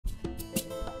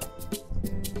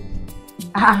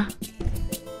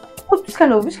Which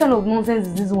kind of nonsense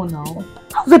is this one now?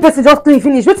 How's the person just clean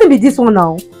finish? What's be this one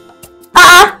now?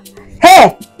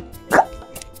 Hey!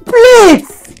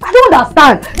 Please! I don't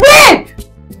understand.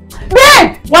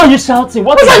 Ben! Why are you shouting?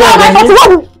 What is going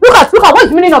on? Look at what's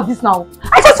the meaning of this now?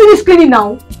 I just finished cleaning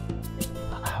now.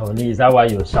 Honey, is that why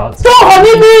you're shouting? Don't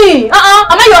honey me! Am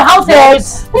I your house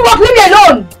Yes. help? You must leave me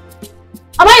alone!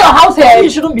 Am I your house help? You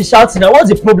shouldn't be shouting now. What's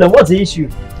the problem? What's the issue?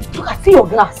 Look, I see your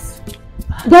glass.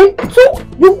 Then, so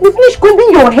you finished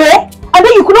combing your hair and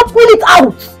then you could not pull it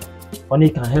out. Honey,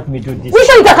 can help me do this. You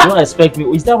sure you can? Don't expect me.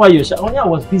 Is that why you're shouting? Honey, I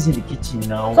was busy in the kitchen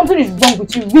now. Something is wrong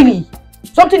with you, really.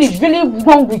 Something is really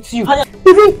wrong with you. Honey,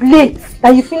 even plates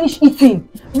that you finish eating.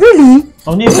 Really?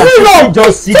 Honey, you can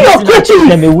just sit and take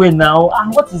them away now.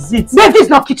 And what is it? Babe, this is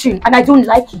not kitchen and I don't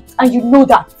like it. And you know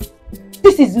that.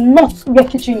 This is not where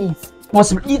kitchen is.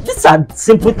 Possibly. These are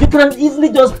simple. You can easily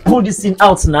just pull this thing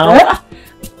out now.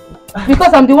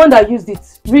 Because I'm the one that used it.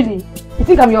 Really? You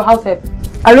think I'm your house help?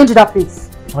 Arrange that place.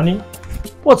 Honey,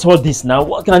 what's all this now?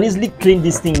 What can easily clean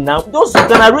this thing now? Those who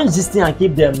can arrange this thing and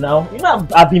keep them now. You know,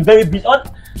 I've been very busy.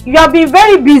 You have been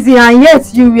very busy and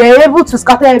yet you were able to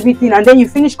scatter everything and then you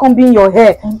finish combing your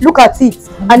hair. Look at it.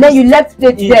 And then you left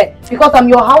it there because I'm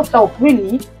your house help,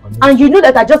 really. And you know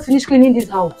that I just finished cleaning this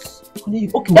house. Honey,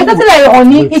 okay. There's nothing like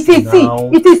honey.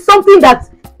 It is something that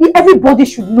everybody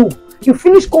should know. You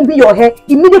finish combing your hair,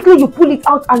 immediately you pull it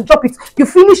out and drop it. You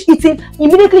finish eating,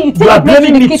 immediately you take it in the kitchen. You are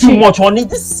blaming me too much, honey.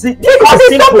 This is because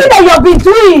it's something that you have been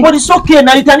doing. But it's okay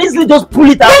now. You can easily just pull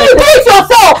it out. Then you do it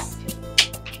yourself.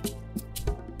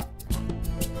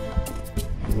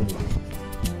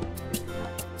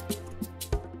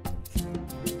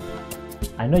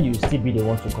 I know you still be the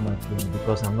one to come and clean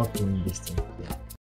because I'm not cleaning this thing.